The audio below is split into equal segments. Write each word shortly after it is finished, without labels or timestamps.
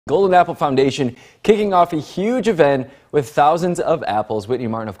Golden Apple Foundation kicking off a huge event with thousands of apples. Whitney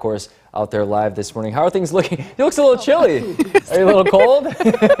Martin, of course, out there live this morning. How are things looking? It looks a little chilly. Are you a little cold?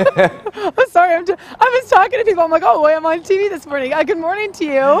 I'm sorry. I was talking to people. I'm like, oh, wait, I'm on TV this morning. Good morning to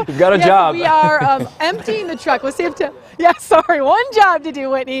you. You've got a job. We are emptying the truck. Let's see if sorry, one job to do,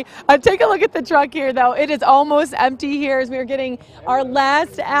 Whitney. Take a look at the truck here, though. It is almost empty here as we are getting our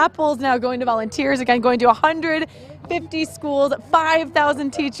last apples now going to volunteers. Again, going to 150 schools,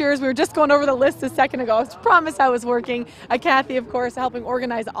 5,000 teachers. We were just going over the list a second ago. I promised I was working. Kathy, of course, helping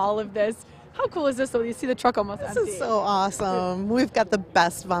organize all of this. How cool is this, though? You see the truck almost empty. This is so awesome. We've got the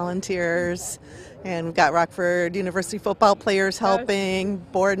best volunteers, and we've got Rockford University football players helping,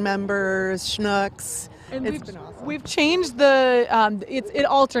 board members, Schnucks. And it's been awesome. We've changed the, it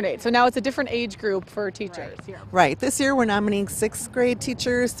alternates, so now it's a different age group for teachers. Right. This year we're nominating 6th grade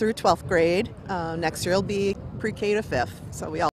teachers through 12th grade. Next year it'll be pre-K to 5th. So we all